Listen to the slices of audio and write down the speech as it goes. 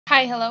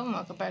Hi, hello, and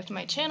welcome back to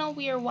my channel.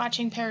 We are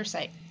watching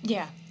Parasite.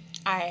 Yeah,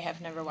 I have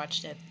never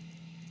watched it.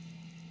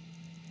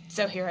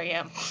 So here I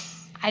am.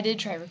 I did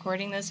try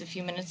recording this a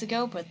few minutes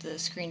ago, but the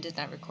screen did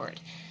not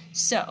record.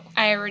 So,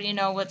 I already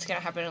know what's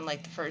gonna happen in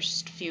like the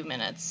first few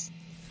minutes.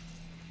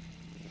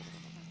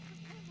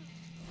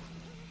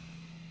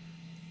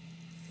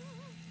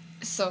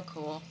 So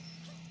cool.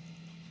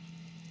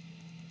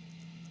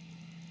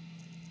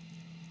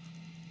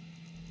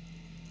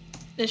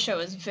 This show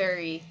is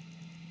very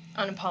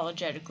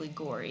unapologetically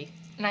gory,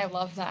 and I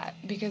love that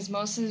because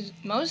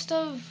most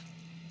of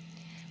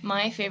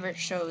my favorite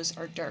shows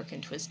are dark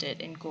and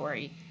twisted and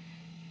gory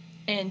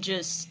and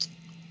just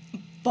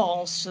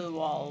balls to the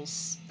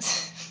walls.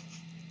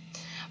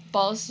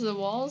 Balls to the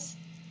walls?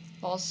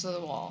 Balls to the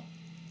wall.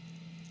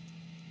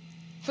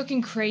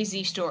 Fucking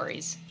crazy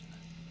stories.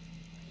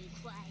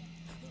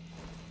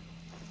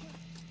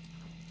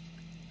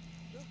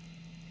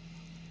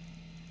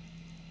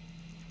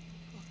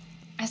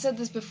 I said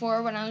this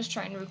before when I was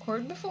trying to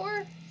record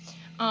before.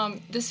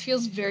 This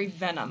feels very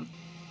Venom.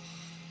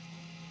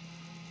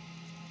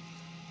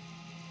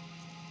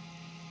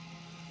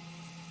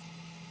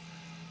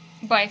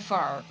 By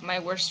far, my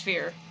worst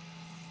fear.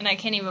 And I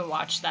can't even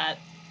watch that.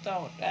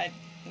 No.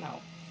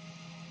 No.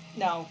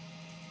 No.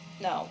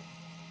 No.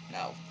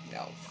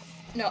 No.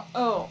 No.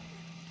 Oh.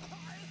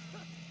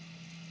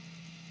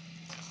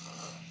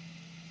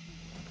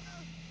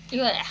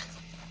 Ugh.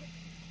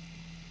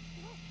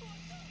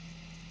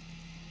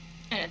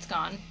 And it's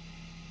gone.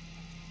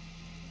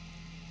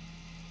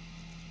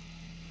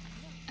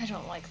 I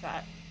don't like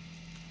that.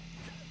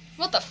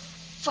 What the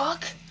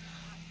fuck?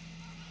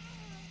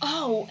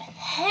 Oh,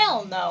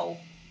 hell no.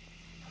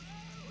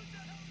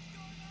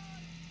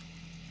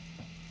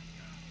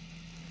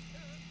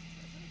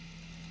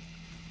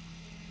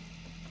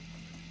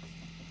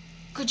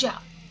 Good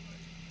job.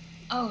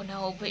 Oh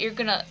no, but you're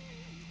gonna...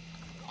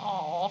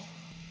 Aww.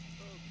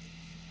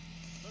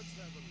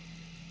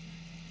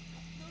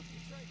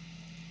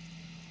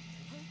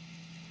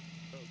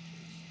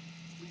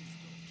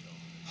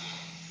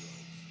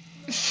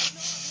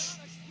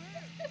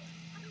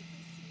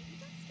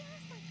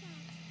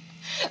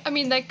 I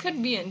mean, that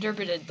could be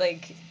interpreted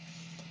like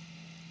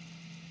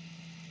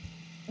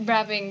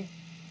wrapping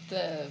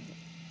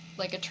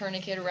like a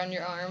tourniquet around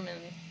your arm, and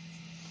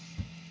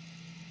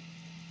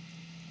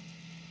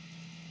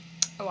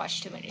I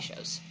watch too many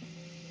shows.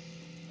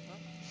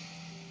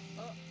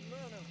 No.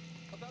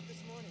 About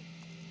this morning.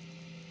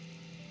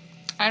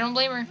 I don't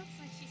blame her. Looks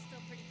like she's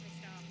still pretty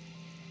pissed off.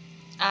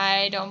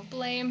 I don't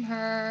blame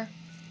her.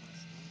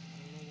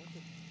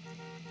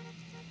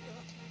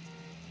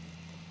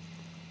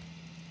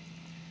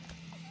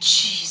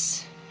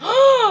 Jeez.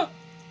 Oh,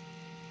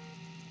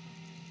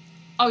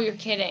 you're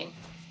kidding.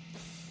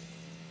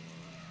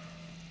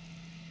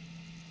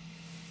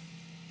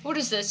 What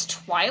is this,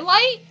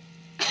 Twilight?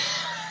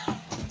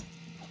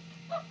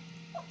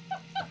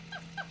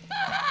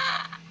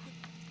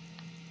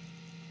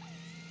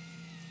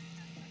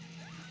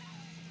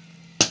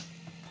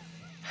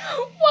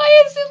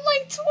 Why is it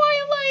like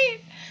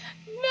Twilight?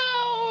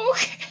 No.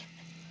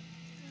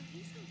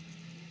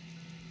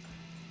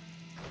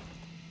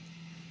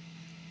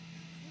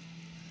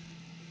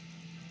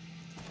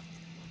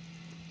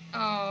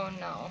 Oh,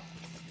 no.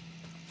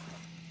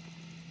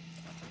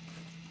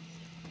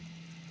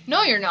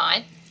 No, you're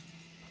not.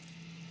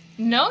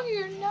 No,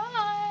 you're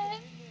not.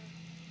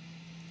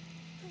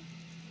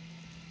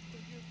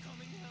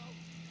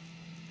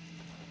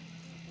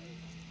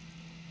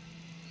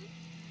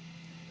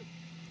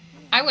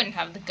 I wouldn't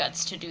have the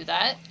guts to do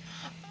that.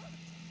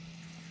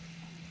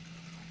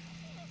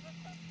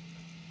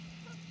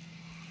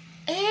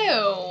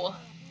 Ew.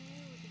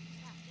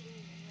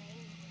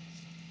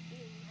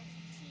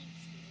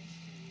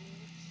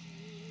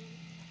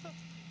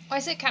 Why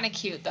is it kind of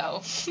cute,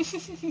 though?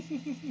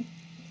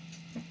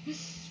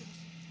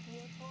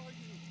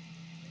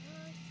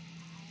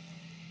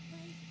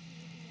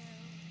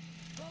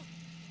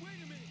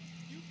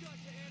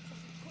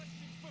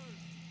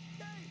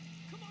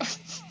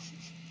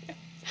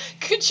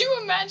 Could you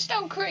imagine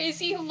how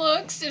crazy he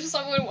looks if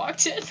someone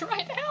walked in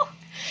right now?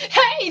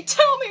 Hey,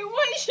 tell me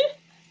what you...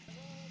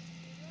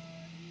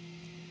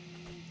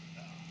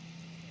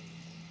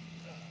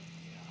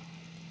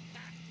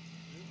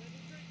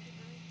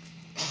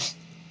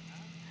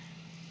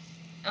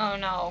 Oh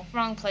no,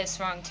 wrong place,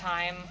 wrong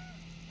time.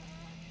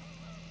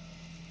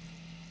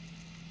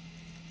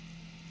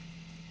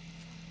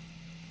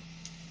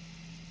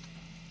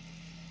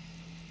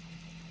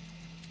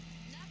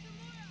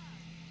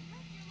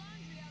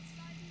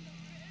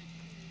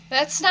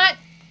 That's not...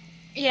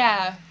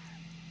 Yeah.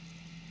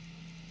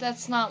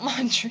 That's not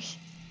laundry. If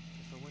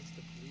I went to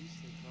the police,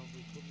 they'd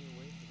probably put me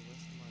away for the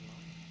rest of my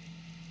life.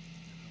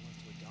 If I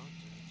went to a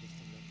doctor, it'd just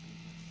end up being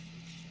like a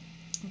freak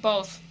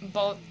show.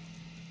 Both.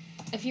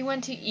 If you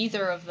went to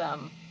either of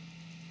them,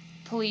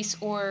 police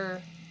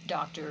or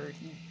doctor,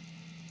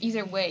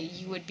 either way,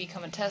 you would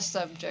become a test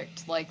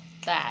subject like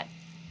that.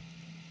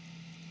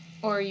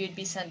 Or you'd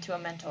be sent to a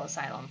mental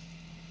asylum.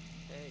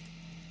 Hey,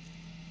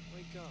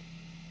 wake up.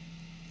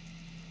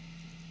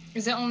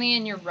 Is it only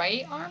in your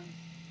right arm?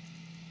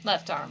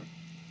 Left arm.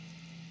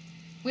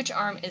 Which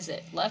arm is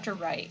it? Left or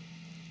right?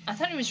 I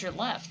thought it was your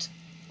left.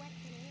 What's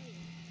an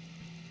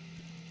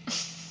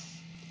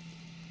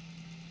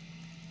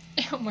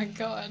alien? Oh my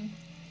god. I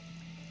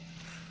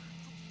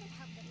can't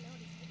help but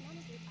notice that none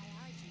of your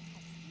biology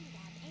texts seem to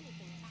have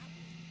anything about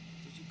me.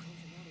 Did you come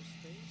from outer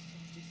space?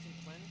 Some distant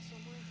planet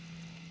somewhere?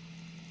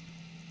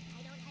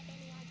 I don't have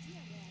any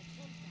idea where I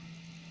came from.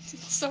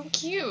 It's so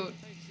cute.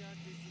 Why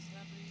exactly is this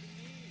happening to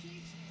me?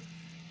 Futures.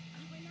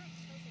 You were not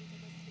chosen for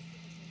this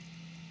specifically.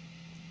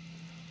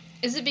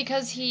 Is it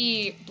because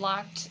he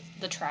blocked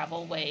the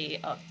travel way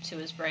up to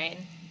his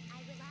brain? I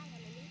rely on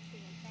the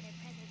nutrients that are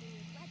present in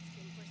your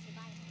bloodstream for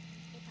survival.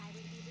 If I were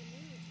to be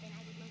removed, then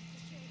I would most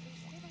assuredly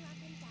shrivel up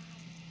and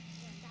die.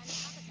 And on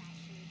top of that,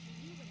 Shinichi,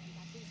 you would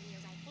end up losing your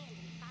right hand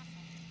in the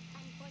process.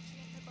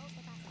 Unfortunate for both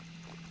of us.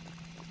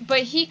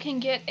 But he can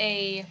get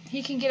a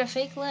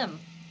fake limb.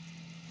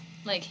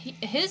 Like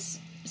his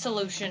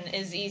solution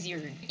is easier.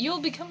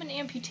 You'll become an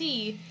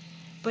amputee,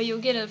 but you'll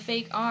get a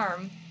fake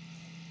arm,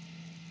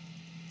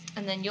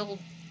 and then you,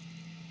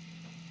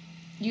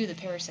 the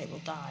parasite,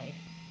 will die.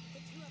 The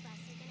two of us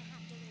are gonna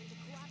have to learn to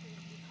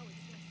cooperate and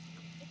coexist.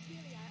 It's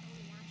really our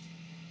only option.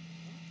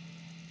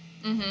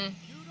 Mm-hmm.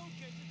 You don't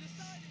get to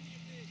decide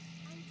any of this.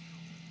 I'm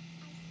tired.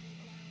 I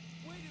sleep now.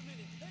 Wait a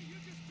minute. Hey,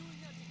 you're just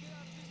doing that to get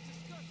out of this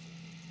discussion.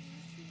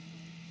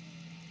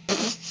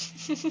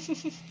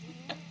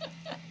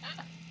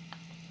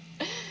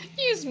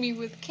 Use me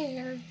with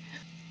care. And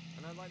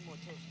I'd like more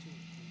toast too.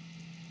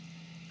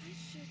 I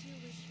sure do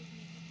wish you'd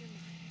make up your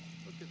mind.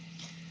 Look at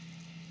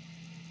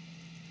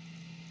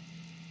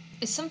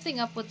Is something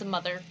up with the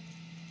mother?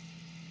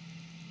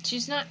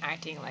 She's not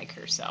acting like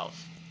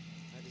herself.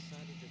 I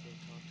decided to go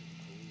talk to the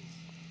police.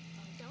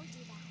 Oh, don't do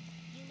that.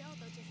 You know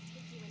they'll just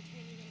take you and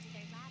turn you into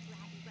their lab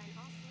rat and run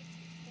all sorts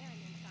of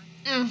experiments on you.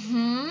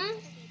 Mm-hmm. It'll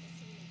never be the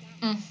same again.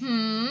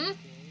 Mm-hmm.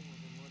 Okay, well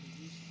then what do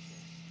you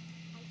suggest?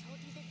 I told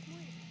you this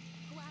morning.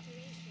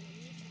 Cooperation and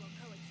mutual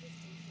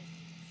coexistence is...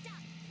 Stop!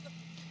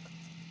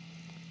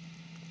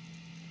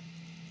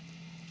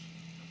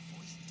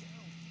 Voice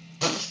down.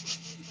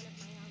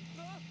 He's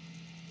one of my own.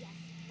 Yes,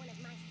 one of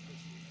my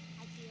species.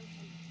 I feel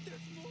him.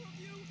 There's more of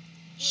you?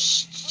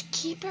 Shh,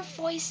 keep your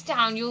voice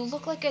down. You'll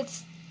look like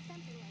it's...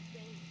 Something like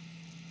rain.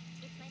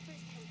 It's my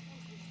first time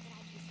sensing it, but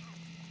I can tell.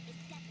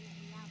 It's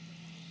definitely out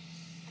there.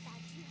 About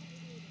 200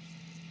 meters.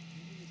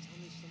 You mean to tell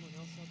me someone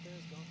else out there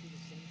has gone through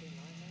the same thing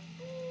I have?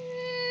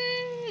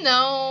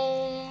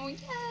 No.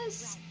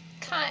 Yes.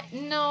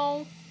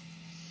 No.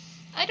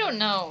 I don't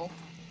know.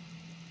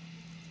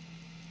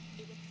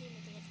 It would seem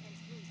that they have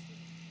sensed me too.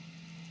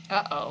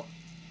 Uh-oh.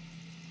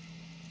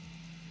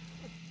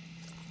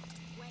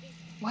 What is it?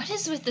 What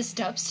is with this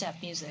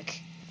dubstep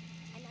music?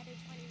 Another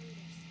 20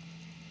 meters.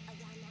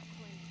 Around that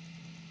corner.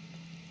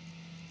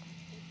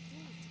 It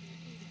seems to be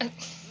eating.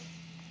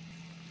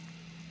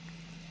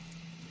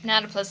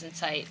 Not a pleasant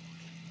sight.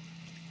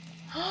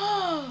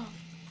 Oh,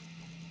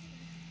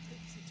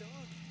 It's a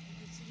dog.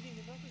 It's eating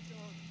another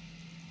dog.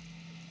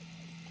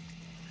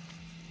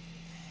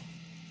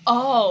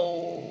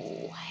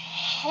 oh,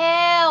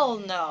 hell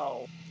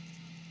no.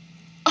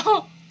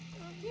 Oh,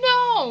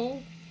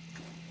 no.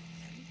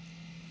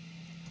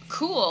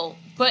 Cool,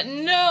 but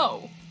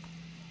no.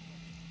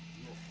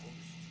 Your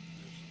host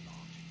is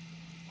not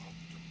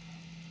optimal.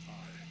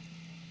 I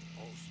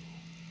also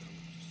am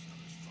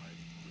dissatisfied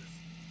with this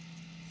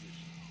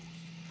host.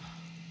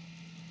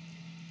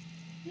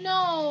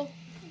 No.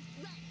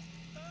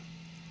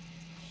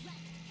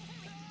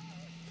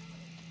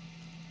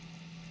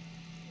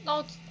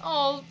 No.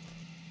 Oh.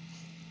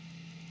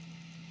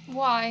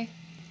 Why?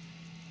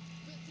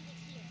 We'll do it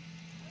here.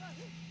 What?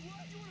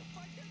 You want to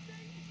fight that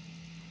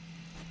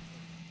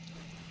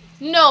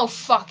thing? No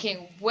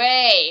fucking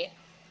way.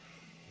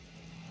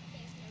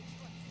 There's no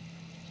choice. If he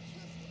kills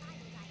you, I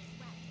will die as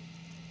well.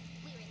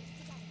 We're in this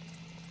together.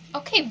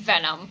 Okay,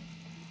 Venom. What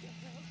the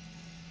hell?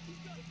 You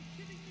gotta be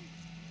kidding me.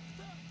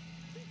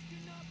 This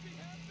cannot be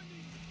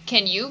happening.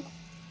 Can you?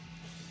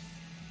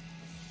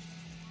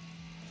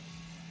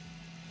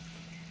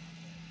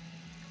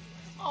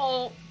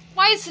 Oh,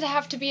 why does it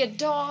have to be a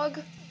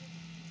dog?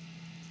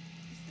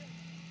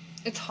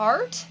 Its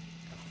heart?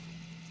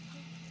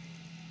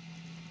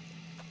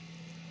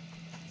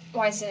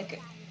 Why is it?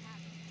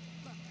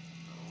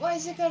 Why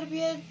is it gotta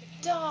be a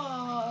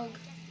dog?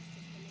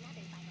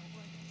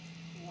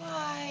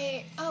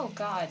 Why? Oh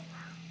God.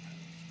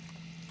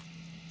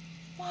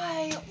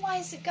 Why? Why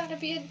is it gotta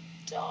be a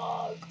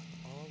dog?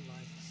 All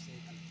life is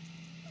sacred.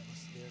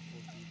 Must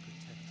therefore be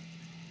protected.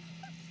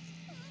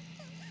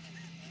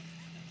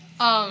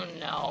 Oh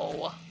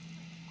no.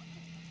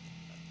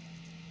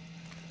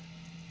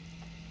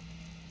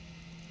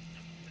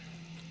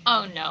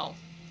 Oh no.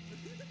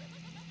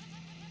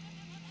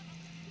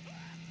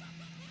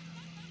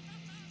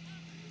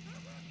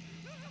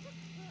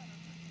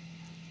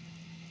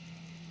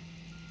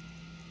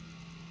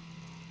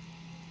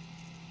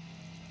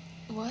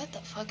 What the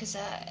fuck is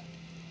that?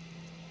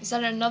 Is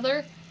that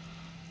another?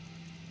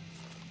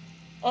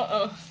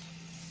 Uh-oh.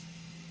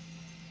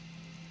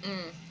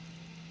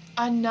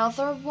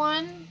 Another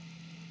one?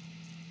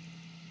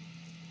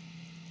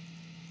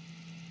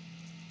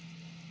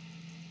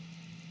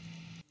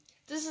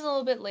 This is a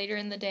little bit later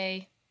in the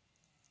day,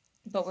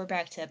 but we're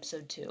back to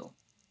episode 2. No?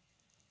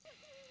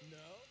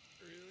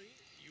 Really?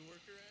 You work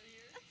around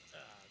here?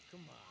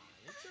 Come on.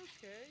 It's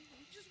okay.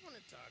 We just want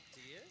to talk to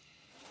you.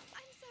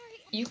 I'm sorry.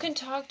 You can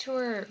talk to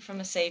her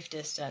from a safe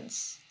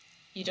distance.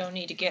 You don't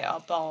need to get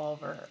up all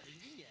over her. You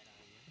can get on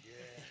you.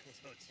 Yeah,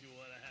 don't you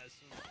want to have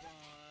some fun?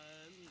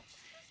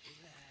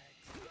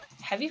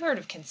 Relax. Have you heard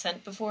of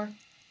consent before?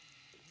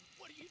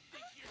 What do you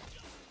think you're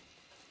doing?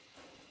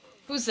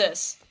 Who's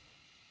this?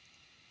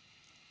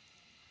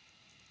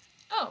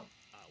 Oh.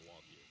 I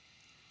want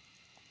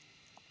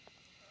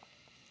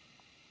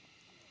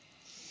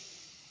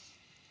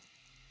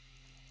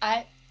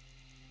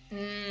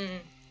you.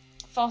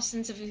 False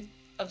sense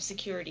of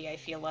security, I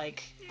feel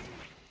like.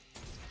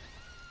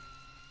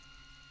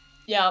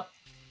 Yep.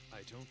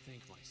 I don't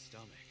think my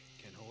stomach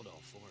can hold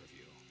all 4 of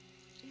you.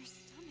 Your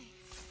stomach.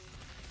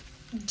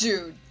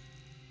 Dude.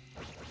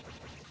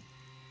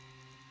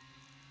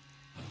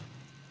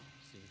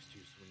 Seems 2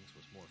 swings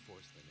was more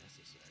force than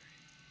necessary.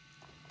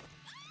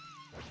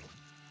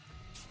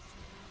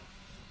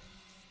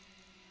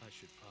 I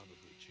should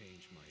probably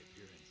change my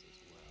appearance as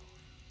well.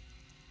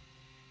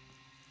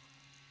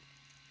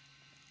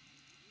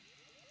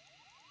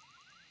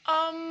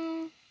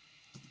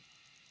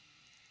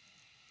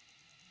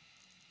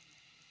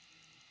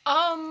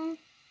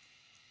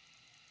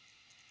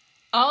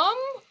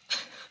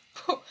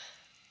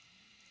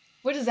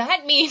 What does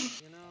that mean?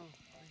 You know,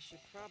 I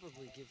should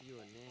probably give you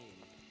a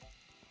name.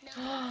 No,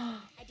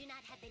 I do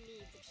not have the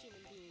needs of human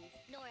beings,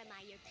 nor am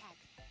I your pet.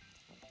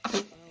 Well,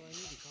 I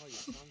need to call you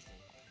something.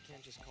 I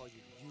can't just call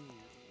you or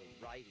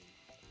Righty.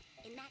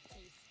 In that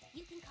case,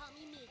 you can call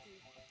me Miggy.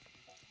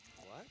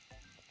 What?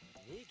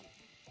 Miggy?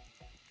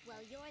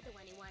 Well, you're the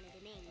one who wanted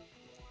a name.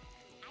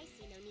 I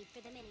see no need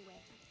for them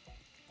anyway.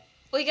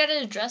 Well, you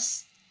gotta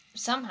address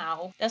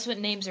somehow. That's what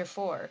names are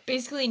for.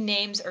 Basically,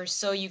 names are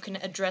so you can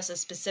address a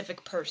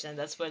specific person.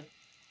 That's what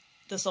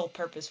the sole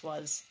purpose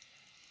was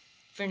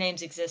for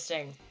names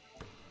existing.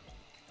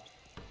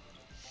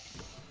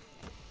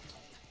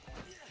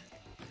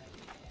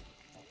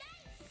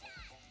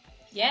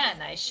 Yeah,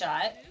 nice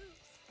shot.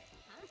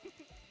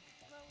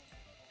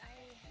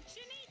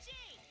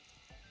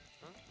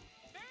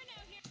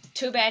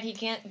 Too bad he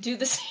can't do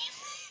the same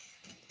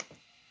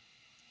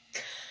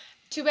thing.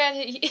 Too bad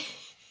he...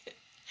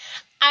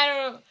 I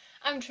don't know.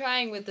 I'm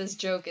trying with this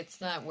joke.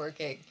 It's not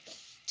working.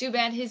 Too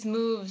bad his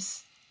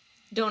moves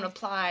don't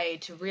apply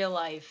to real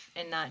life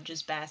and not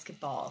just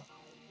basketball.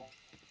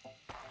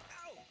 Ow!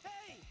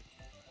 Hey!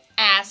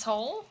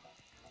 Asshole.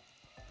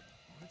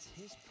 What's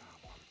his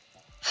problem?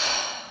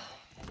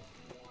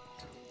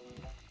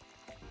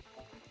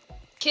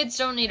 Kids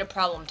don't need a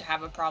problem to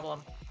have a problem.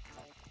 5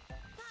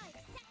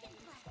 seconds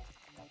left.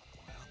 Well,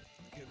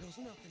 here goes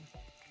nothing.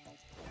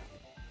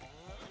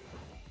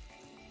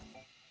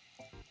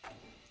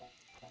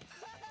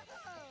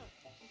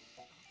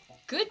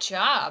 Good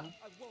job.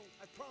 I won't,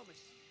 I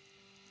promise.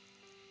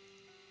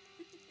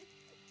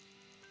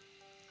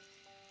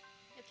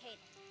 Okay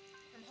then.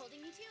 I'm holding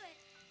you to it.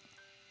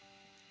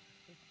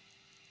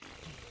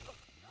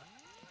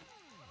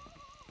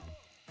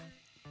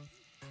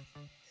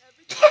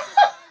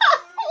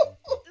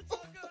 It's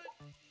all good.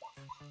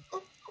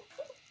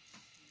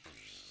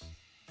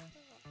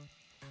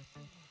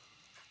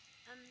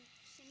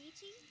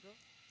 Shinichi? Huh?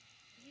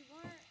 You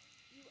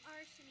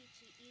are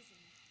Shinichi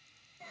Izumi.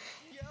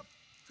 Yep, of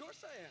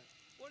course I am.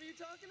 What are you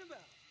talking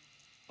about?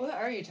 What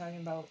are you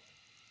talking about?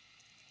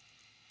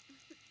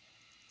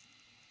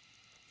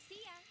 See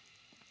ya.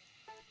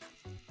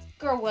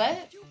 Girl,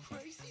 what? You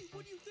crazy?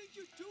 What do you think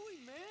you're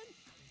doing, man?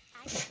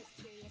 I was just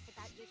curious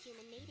about your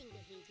human mating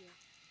behavior.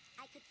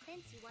 I could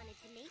sense you wanted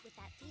to mate with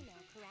that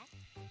female, correct?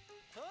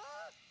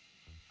 Huh?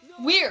 No,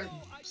 Weird. no,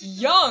 I did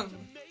not Young. want to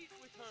mate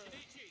with her.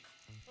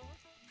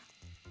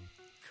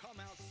 Come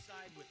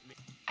outside with me.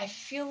 I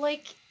feel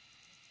like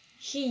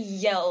he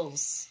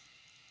yells,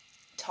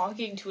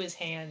 talking to his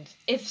hand.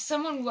 If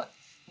someone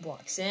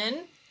walks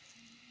in,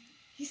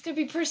 he's gonna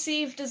be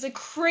perceived as a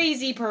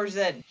crazy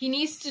person. He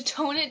needs to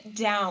tone it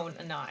down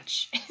a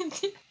notch.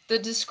 The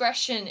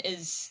discretion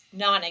is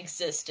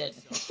non-existent.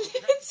 So,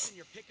 practicing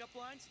your pickup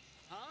lines?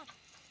 Huh?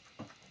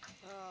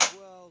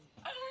 Well,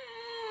 I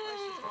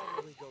should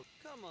probably go.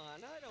 Come on,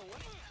 I don't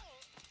want.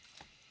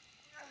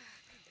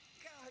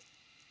 God,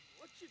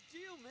 what's your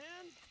deal,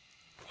 man?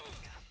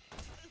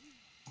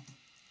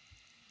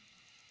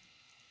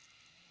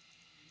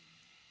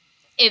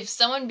 If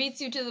someone beats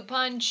you to the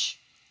punch,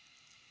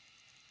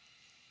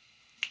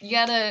 you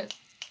gotta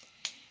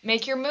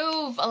make your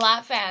move a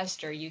lot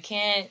faster. You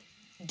can't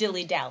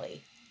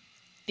dilly-dally,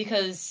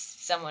 because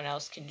someone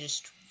else can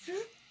just...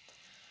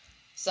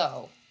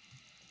 So,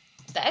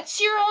 that's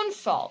your own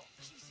fault.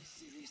 Jesus,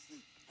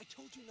 seriously? I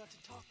told you not to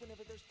talk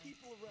whenever there's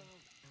people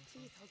around.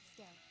 Please hold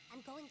still.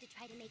 I'm going to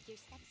try to make your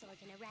sex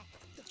organ erect.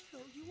 The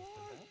hell you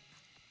are?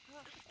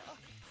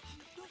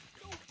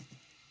 Don't.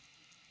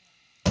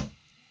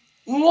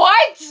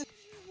 What?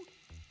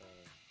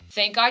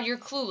 Thank God you're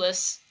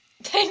clueless.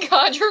 Thank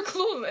God you're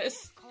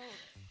clueless. Cold.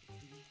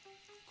 Be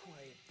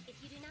quiet. If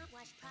you do not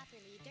wash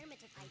properly,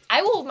 dermatophytes.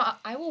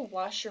 I will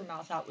wash your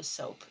mouth out with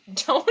soap.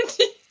 Don't.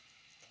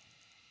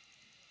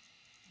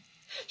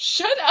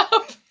 Shut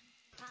up.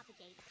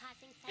 Propagate,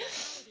 causing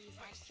sexualities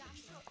as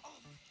shocks.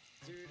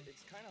 Dude,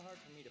 it's kind of hard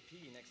for me to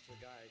pee next to a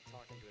guy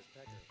talking to his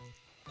pecker.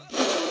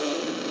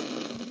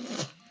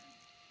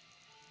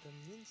 The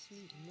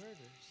mincemeat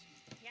murders.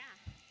 Yeah.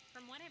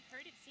 From what I've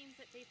heard, it seems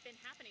that they've been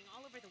happening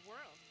all over the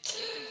world.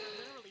 Victims are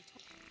literally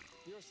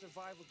Your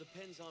survival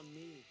depends on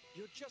me.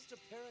 You're just a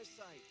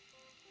parasite.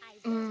 I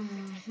will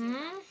protect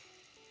your life.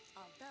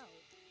 Although,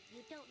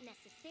 you don't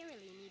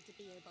necessarily need to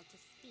be able to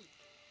speak.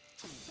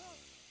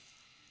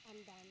 And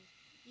then,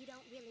 you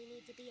don't really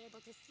need to be able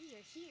to see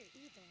or hear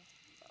either.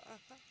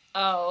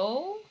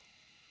 Oh.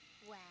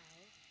 Well,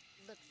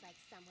 looks like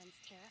someone's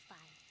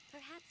terrified.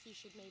 Perhaps you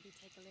should maybe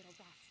take a little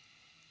rest.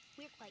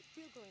 We're quite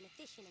frugal and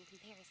efficient in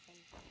comparison.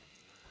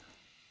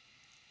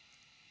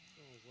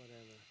 Oh,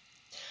 whatever.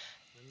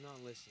 I'm not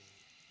listening.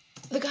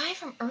 The guy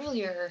from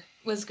earlier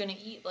was gonna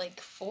eat like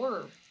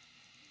 4.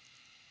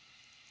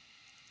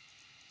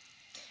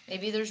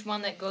 Maybe there's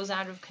one that goes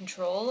out of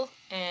control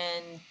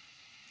and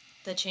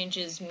that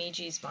changes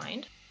Miji's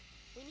mind.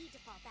 We need to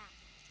fall back.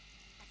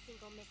 A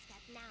single misstep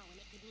now and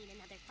it could mean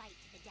another fight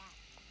to the death.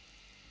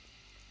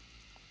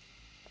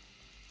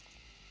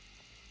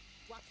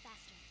 Walk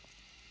faster.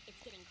 It's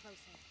getting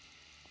closer.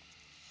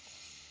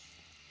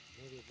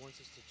 Maybe it wants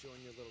us to join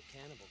your little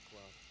cannibal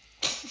club.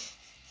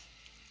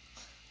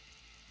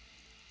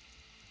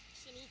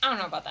 Shinichi, I don't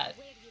know about that.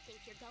 where do you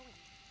think you're going?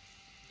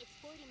 It's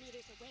 40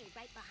 meters away,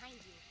 right behind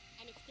you,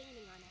 and it's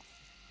gaining on us.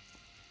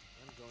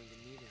 I'm going to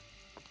meet him.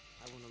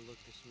 I want to look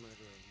this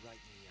murderer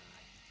right in the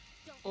eye.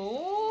 Don't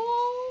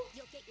Oh.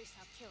 You'll get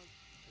yourself killed.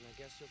 And I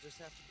guess you'll just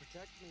have to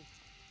protect me.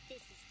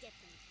 This is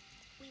different.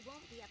 We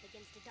won't be up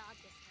against a dog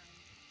this time.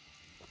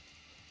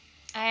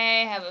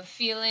 I have a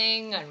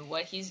feeling on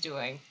what he's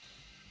doing.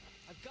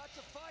 I've got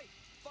to fight.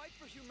 Fight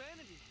for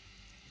humanity.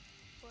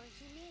 For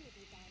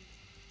humanity, then,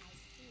 I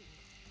see.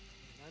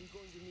 And I'm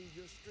going to need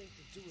your strength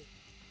to do it.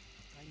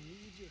 I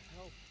need your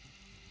help.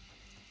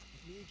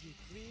 Migi,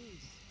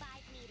 please. 5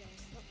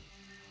 meters.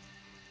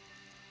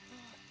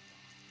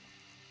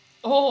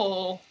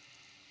 Oh.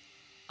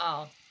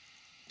 Oh.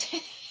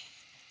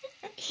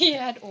 He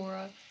had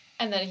aura,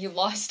 and then he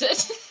lost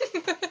it.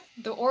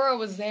 The aura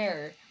was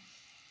there,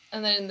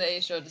 and then they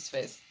showed his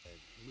face.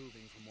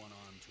 Moving from one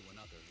arm to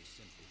another is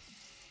simple.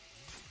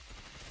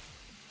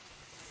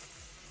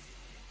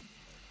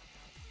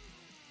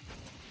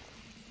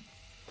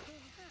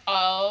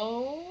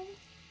 Oh.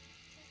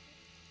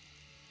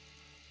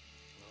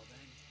 Well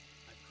then,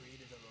 I've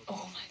created a location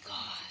Oh my for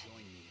God. you to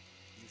join me.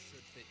 You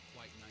should fit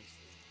quite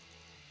nicely.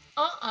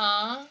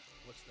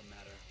 What's the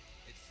matter?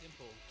 It's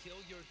simple. Kill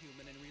your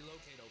human and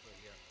relocate over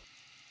here.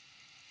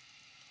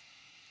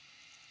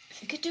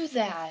 If you could do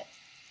that.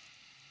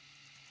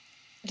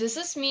 Does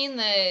this mean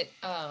that,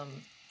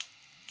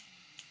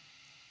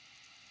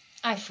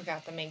 I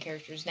forgot the main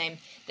character's name,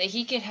 that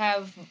he could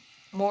have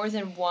more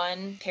than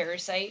one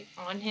parasite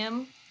on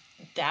him?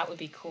 That would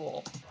be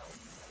cool.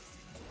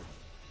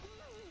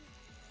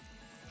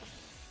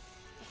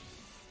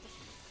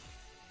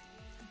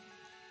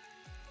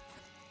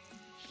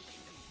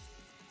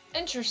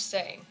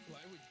 Interesting.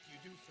 Why would you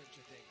do such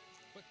a thing?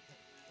 What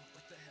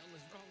the hell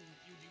is wrong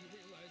with you? Do you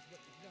realize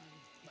what you've done?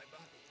 My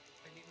body.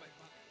 I need my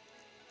body.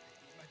 I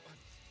need my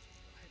body.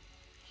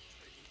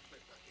 I need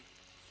my body.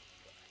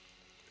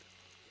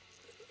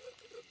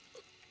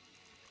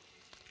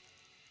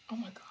 Oh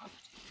my god.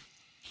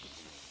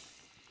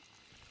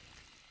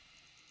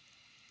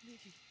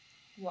 Migi,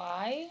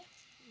 Why?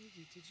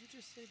 Migi, did you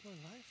just save my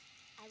life?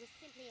 I was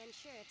simply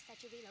unsure if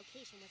such a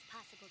relocation was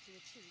possible to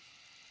achieve.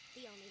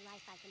 The only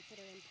life I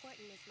consider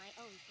important is my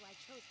own, so I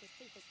chose the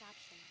safest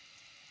option.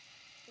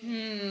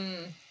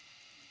 I'm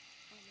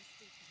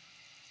asleep now.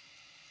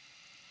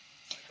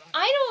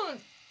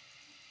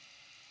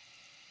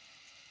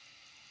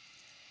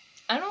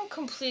 I don't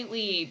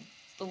completely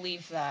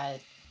believe that.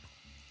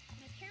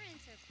 My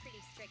parents are pretty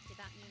strict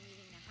about me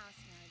leaving the house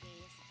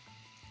nowadays.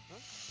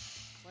 Huh?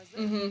 Why's that?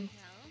 Mm-hmm.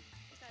 Well,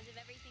 because of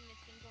everything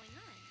that's been going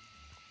on.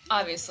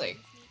 Obviously.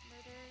 Meat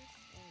murders.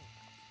 Oh,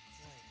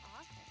 It's right. just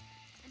awful.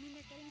 I mean,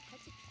 they're getting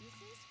cut to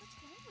pieces. What's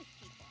wrong with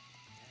people?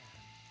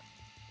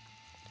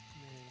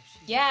 Man, if she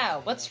Yeah, ever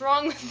found what's out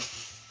wrong about with-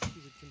 Migi, she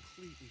would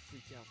completely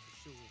freak out for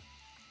sure.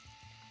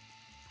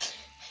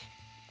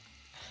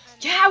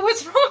 Yeah,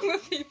 what's wrong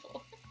with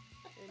people?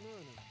 Hey,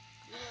 Myrna,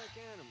 you like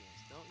animals,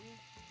 don't you?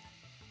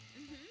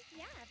 Mm-hmm.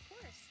 Yeah, of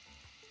course.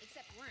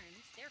 Except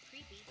worms. They're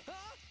creepy. Are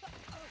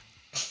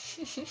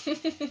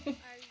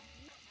you...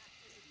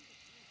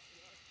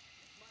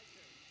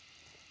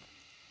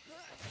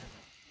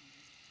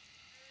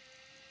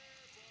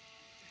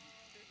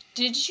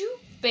 Did you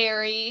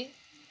bury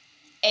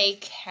a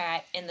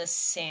cat in the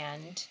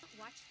sand?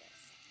 Watch this.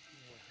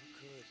 Yeah,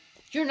 who could?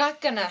 You're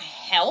not gonna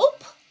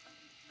help?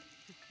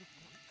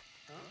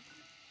 Huh?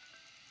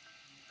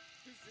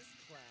 this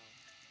clown?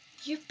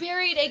 You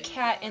buried a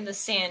cat in the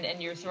sand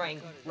and you're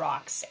throwing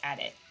rocks at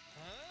it.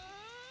 Huh?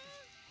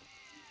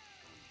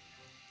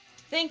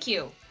 Thank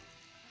you. Oh, wow.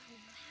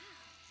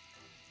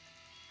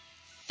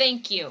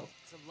 Thank you.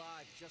 It's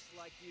alive, just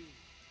like you.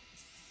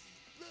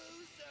 Loser!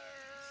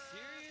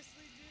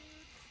 Seriously,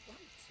 dude? What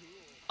a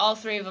tool. All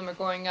three of them are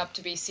growing up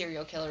to be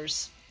serial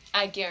killers.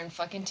 I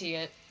guarantee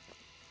it.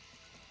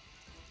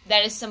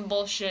 That is some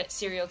bullshit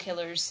serial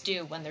killers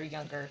do when they're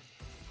younger.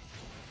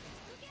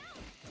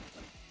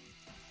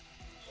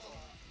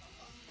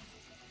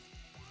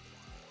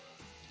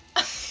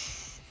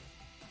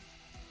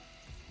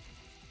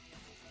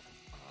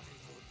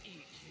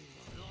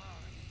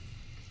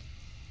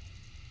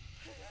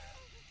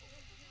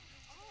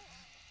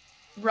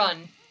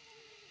 Run.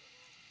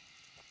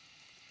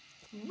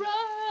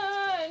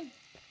 Run!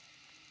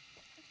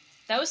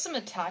 That was some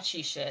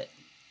Itachi shit.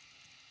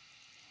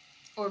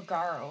 Or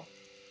Garo.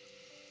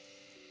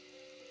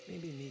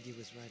 Maybe Migi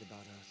was right about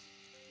us.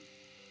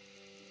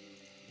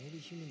 Maybe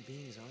human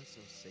beings aren't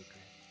so sacred.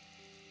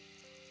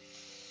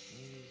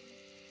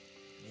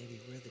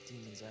 Maybe we're the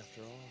demons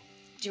after all.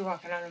 You're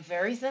walking on a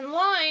very thin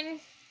line.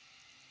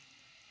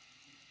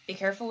 Be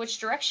careful which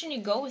direction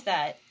you go with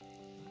that.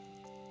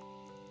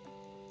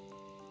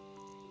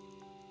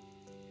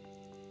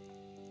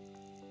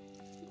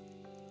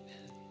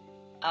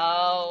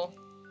 Oh.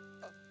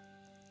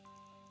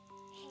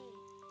 Hey,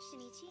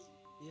 Shinichi?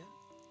 Yeah?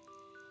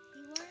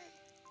 You are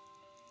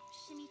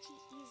Shinichi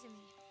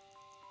Izumi,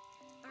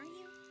 aren't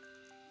you?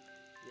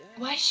 Yeah.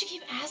 Why does she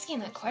keep asking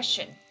that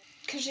question?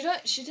 Because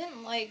she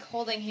didn't like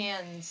holding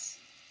hands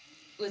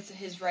with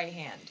his right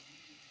hand.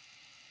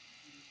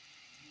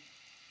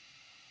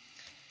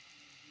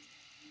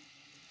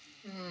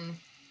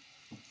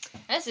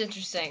 That's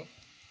interesting.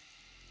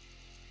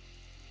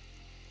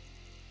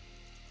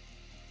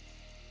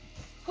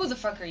 Who the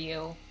fuck are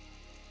you?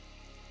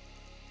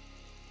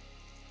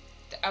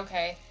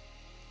 Okay.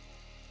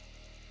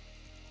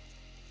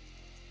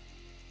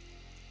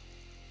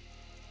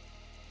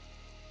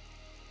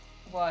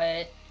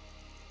 What?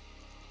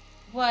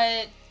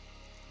 What?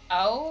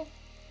 Oh?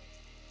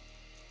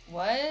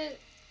 What?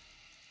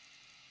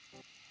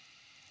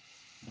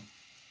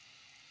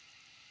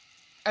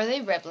 Are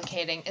they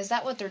replicating? Is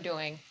that what they're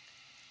doing?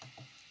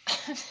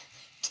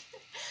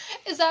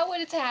 Is that what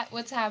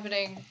what's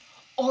happening?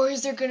 Or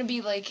is there gonna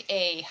be like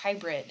a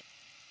hybrid?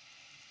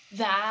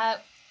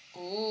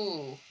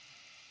 Ooh.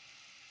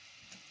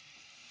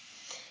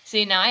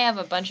 See, now I have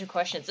a bunch of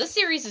questions. This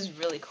series is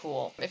really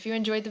cool. If you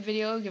enjoyed the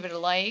video, give it a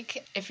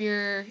like. If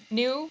you're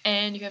new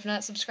and you have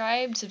not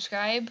subscribed,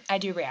 subscribe. I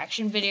do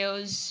reaction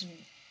videos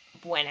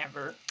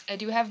whenever. I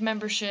do have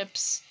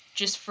memberships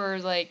just for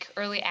like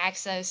early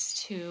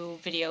access to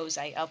videos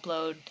I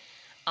upload.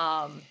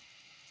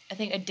 I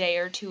think a day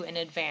or two in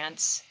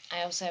advance.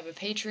 I also have a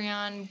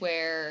Patreon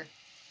where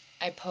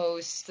I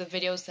post the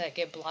videos that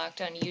get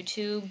blocked on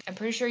YouTube. I'm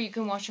pretty sure you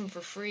can watch them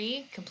for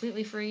free,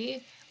 completely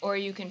free, or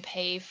you can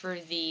pay for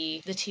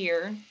the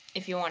tier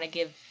if you want to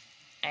give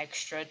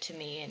extra to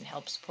me and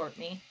help support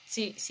me.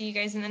 See you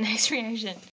guys in the next reaction.